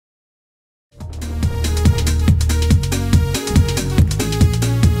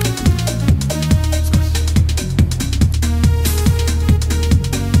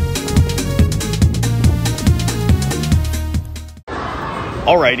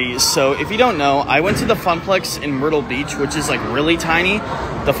Alrighty, so if you don't know, I went to the Funplex in Myrtle Beach, which is like really tiny.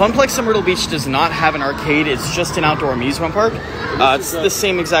 The Funplex in Myrtle Beach does not have an arcade, it's just an outdoor amusement park. It's the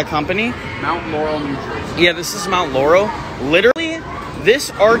same exact company. Mount Laurel, New Jersey. Yeah, this is Mount Laurel. Literally,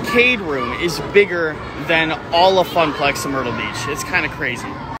 this arcade room is bigger than all of Funplex in Myrtle Beach. It's kind of crazy.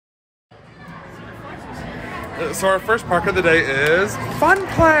 So our first park of the day is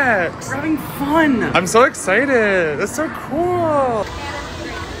Funplex. We're having fun. I'm so excited. That's so cool.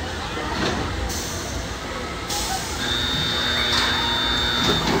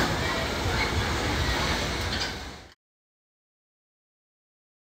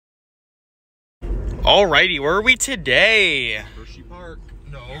 Alrighty, where are we today? Hersheypark.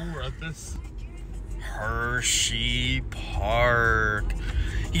 No, we're at this Hersheypark.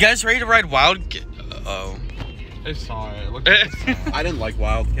 You guys ready to ride Uh-oh. I saw it. Look at this. I didn't like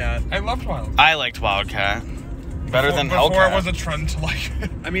Wildcat. I loved Wildcat. I liked Wildcat. Better than Hellcat. Before it was Hellcat. a trend to like it.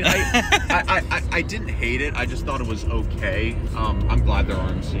 I mean, I didn't hate it. I just thought it was okay. I'm glad they're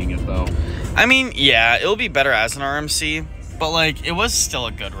RMCing it though. I mean, yeah, it'll be better as an RMC, but like, it was still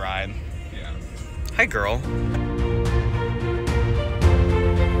a good ride. Yeah. Hi, girl.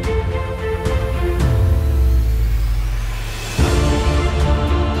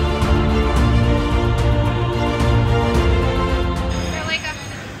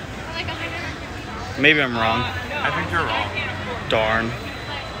 Maybe I'm wrong. I think you're wrong. Darn.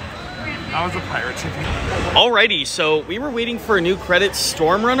 That was a pirate ticket. Alrighty, so we were waiting for a new credit,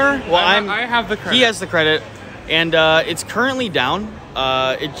 Storm Runner. Well, I have the credit. He has the credit, and it's currently down.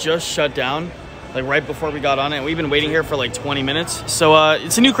 It just shut down, like right before we got on it. We've been waiting here for like 20 minutes. So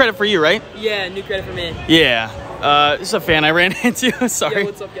it's a new credit for you, right? Yeah, new credit for me. Yeah. This is a fan I ran into. Sorry. Yeah,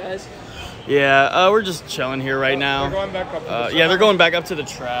 what's up, guys? Yeah, we're just chilling here right now. They're going back up to the track. Yeah, they're going back up to the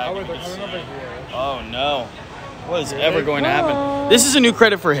track. Oh, wait, they're coming over here. Oh no. What is ever going to happen? This is a new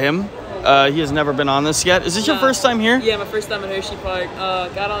credit for him. He has never been on this yet. Is this your first time here? Yeah, my first time at Hersheypark.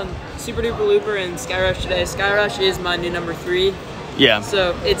 Got on Super Duper Looper and Skyrush today. Skyrush is my new number 3. Yeah.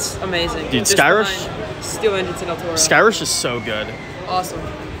 So it's amazing. Dude, Just Skyrush? Steel Engine Del Toro. Skyrush is so good. Awesome.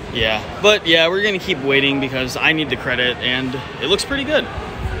 Yeah. But yeah, we're going to keep waiting because I need the credit and it looks pretty good.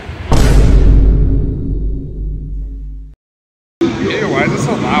 Ew, why is it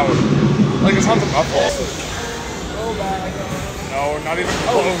so loud? Like it sounds muffled. No, not even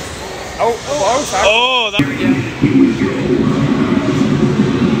close. Oh, close. Oh, that.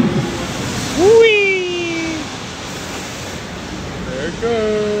 Whee! There it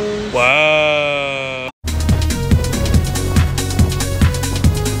goes. Wow.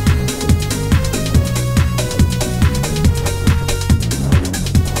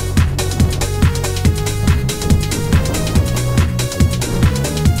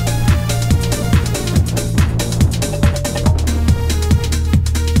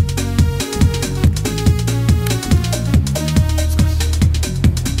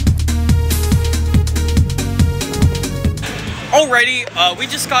 Alrighty, we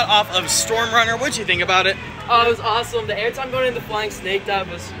just got off of Storm Runner. What'd you think about it? Oh, it was awesome. The airtime going into Flying Snake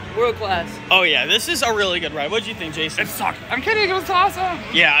Dive was world class. Oh yeah, this is a really good ride. What'd you think, Jason? It sucked. I'm kidding, it was awesome.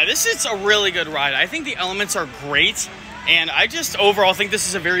 Yeah, this is a really good ride. I think the elements are great, and I just overall think this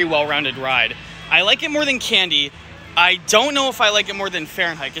is a very well-rounded ride. I like it more than Candy. I don't know if I like it more than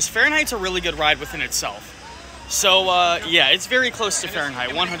Fahrenheit, because Fahrenheit's a really good ride within itself. So, yeah, it's very close to Fahrenheit,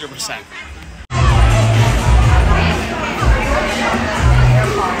 100%.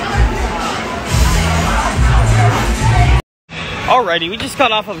 Alrighty, we just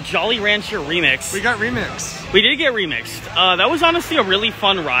got off of Jolly Rancher Remix. We got remixed. We did get remixed. That was honestly a really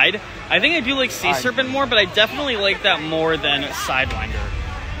fun ride. I think I do like Sea Serpent more, but I definitely like that more than Sidewinder.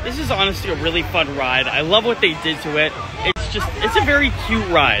 This is honestly a really fun ride. I love what they did to it. It's a very cute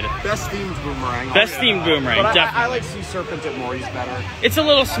ride. Best themed boomerang. Best themed boomerang, but definitely. I like Sea Serpent it more. He's better. It's a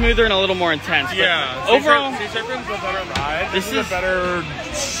little smoother and a little more intense. Yeah. Overall, Sea Serpent's a better ride. This is a better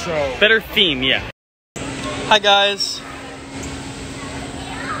show. Better theme, yeah. Hi guys.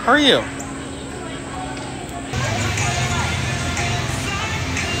 How are you?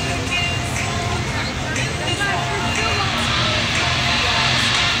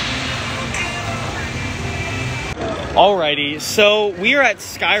 Alrighty, so we are at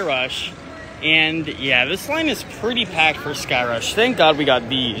Skyrush, and yeah, this line is pretty packed for Skyrush. Thank God we got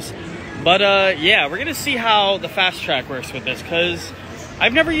these. But yeah, we're gonna see how the fast track works with this, because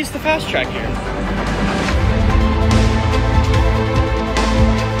I've never used the fast track here.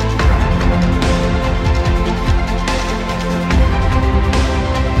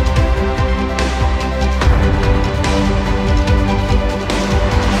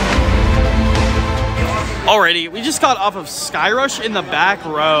 Alrighty, we just got shot off of Skyrush in the back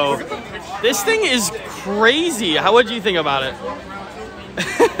row. This thing is crazy. What do you think about it?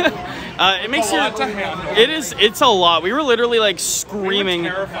 It makes it's a lot. We were literally like screaming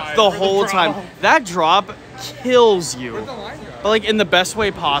the whole time. That drop kills you, but like in the best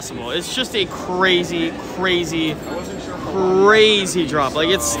way possible. It's just a crazy drop. Like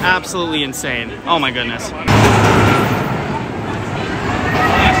it's absolutely insane. Oh my goodness.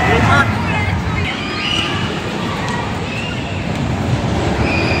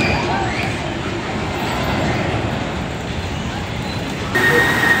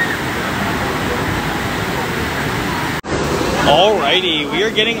 Alrighty, we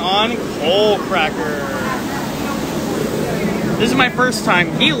are getting on Coal Cracker. This is my first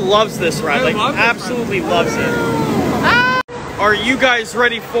time. He loves this ride, like absolutely loves it. Are you guys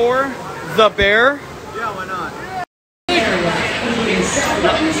ready for the bear? Yeah, why not?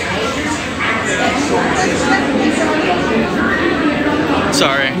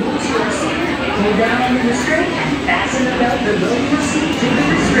 Sorry.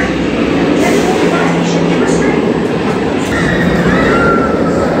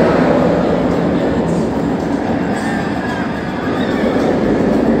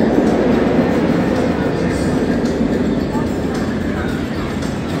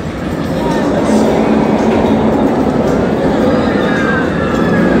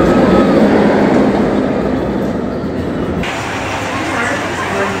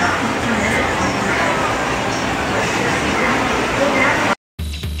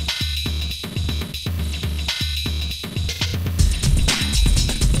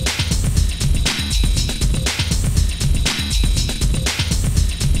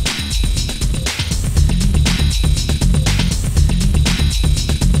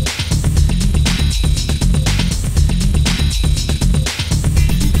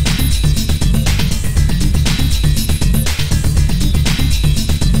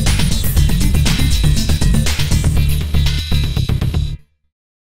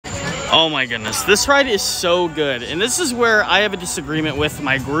 Oh my goodness, this ride is so good. And this is where I have a disagreement with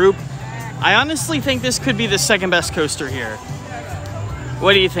my group. I honestly think this could be the second best coaster here.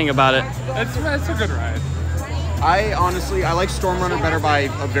 What do you think about it? It's a good ride. I like Storm Runner better by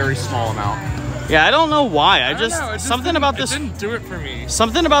a very small amount. Yeah, I don't know why. I just something about this it didn't do it for me.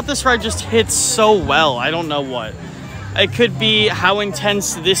 Something about this ride just hits so well. I don't know what. It could be how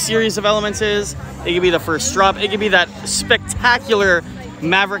intense this series of elements is. It could be the first drop. It could be that spectacular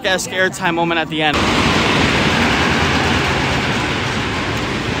Maverick-esque airtime moment at the end.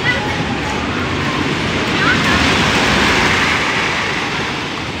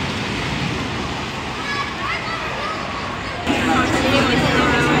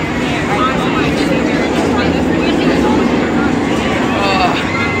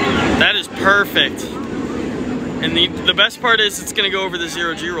 That is perfect. And the best part is it's gonna go over the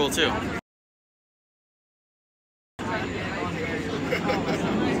 0G roll too.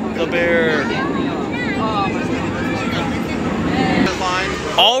 The bear.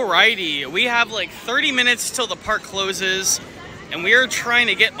 Alrighty, we have like 30 minutes till the park closes, and we are trying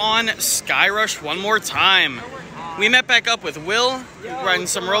to get on Skyrush one more time. We met back up with Will, riding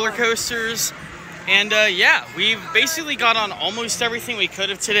some roller coasters, and yeah, we've basically got on almost everything we could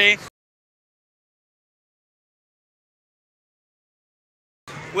have today.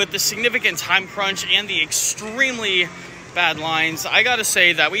 With the significant time crunch and the extremely bad lines, I gotta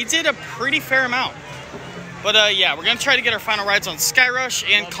say that we did a pretty fair amount. But yeah, we're gonna try to get our final rides on Skyrush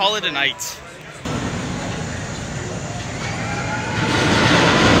and call it a night.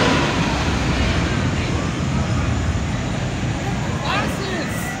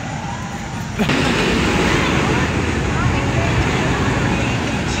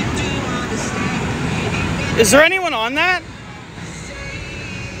 Is there anyone on that?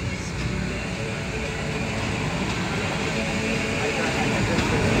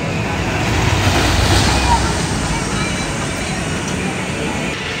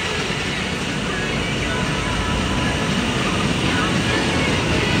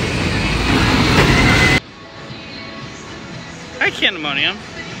 Hi, Candemonium.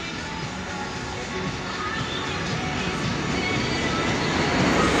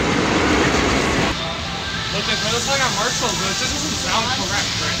 Look, it looks like on Marshall, but it just doesn't sound correct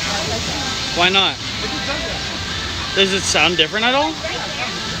right now. Why not? It just doesn't. Does it sound different at all?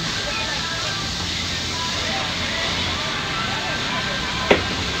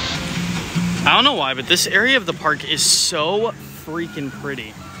 I don't know why, but this area of the park is so freaking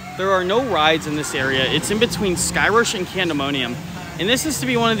pretty. There are no rides in this area. It's in between Skyrush and Candemonium. And this is to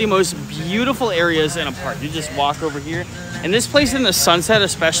be one of the most beautiful areas in a park. You just walk over here. And this place in the sunset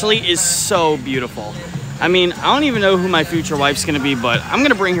especially is so beautiful. I mean, I don't even know who my future wife's gonna be, but I'm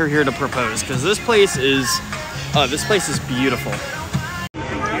gonna bring her here to propose because this place is beautiful.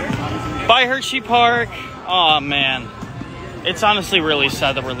 Bye, Hersheypark. Oh man, it's honestly really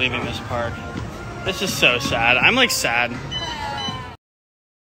sad that we're leaving this park. This is so sad. I'm like sad.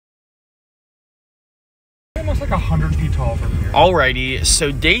 Almost like 100 feet tall from here. Alrighty,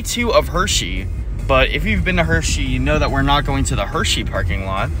 so day 2 of Hershey. But if you've been to Hershey, you know that we're not going to the Hershey parking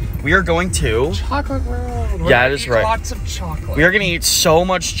lot. We are going to Chocolate World. Yeah, that is right. Lots of chocolate. We are gonna eat so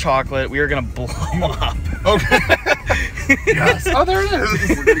much chocolate. We are gonna blow up. Okay. Yes. Oh, there it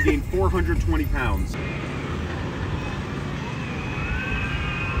is. We're gonna gain 420 pounds.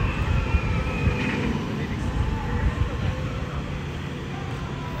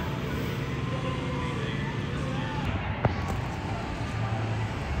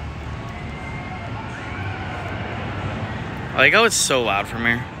 I like how it's so loud from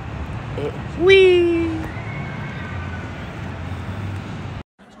here. Whee!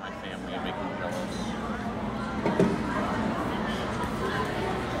 That's my family and making me jealous.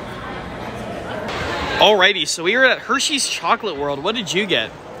 Alrighty, so we are at Hershey's Chocolate World. What did you get?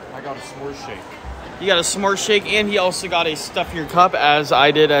 I got a s'more shake. You got a s'more shake, and he also got a stuff your cup, as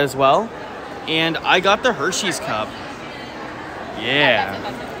I did as well. And I got the Hershey's cup.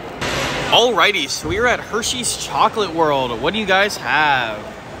 Yeah. Alrighty, so we are at Hershey's Chocolate World. What do you guys have?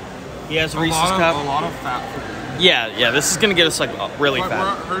 He has Reese's cup. A lot of fat food. Yeah, this is gonna get us like really But fat.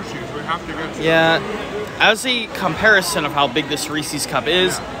 we're at Hershey's, we have to get to Yeah, as a comparison of how big this Reese's cup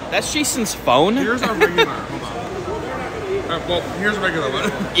is, that's Jason's phone. Here's our regular, hold on. Well, here's a regular one.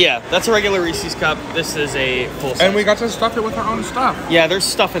 Yeah, that's a regular Reese's cup. This is a full size. And we got to stuff it with our own stuff. Yeah, there's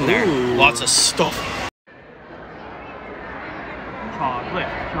stuff in there. Ooh. Lots of stuff. Chocolate,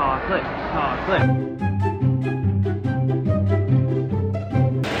 chocolate, chocolate.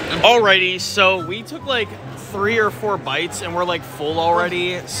 Alrighty, so we took like 3 or 4 bites and we're like full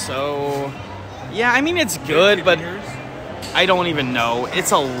already. So, yeah, I mean it's good, but I don't even know.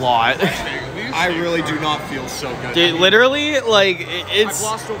 It's a lot. I really do not feel so good. Dude, literally, like it's.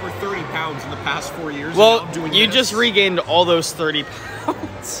 I've lost over 30 pounds in the past 4 years. Well, and I'm doing you this. just regained all those 30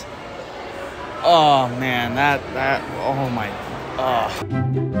 pounds. Oh man, that oh my.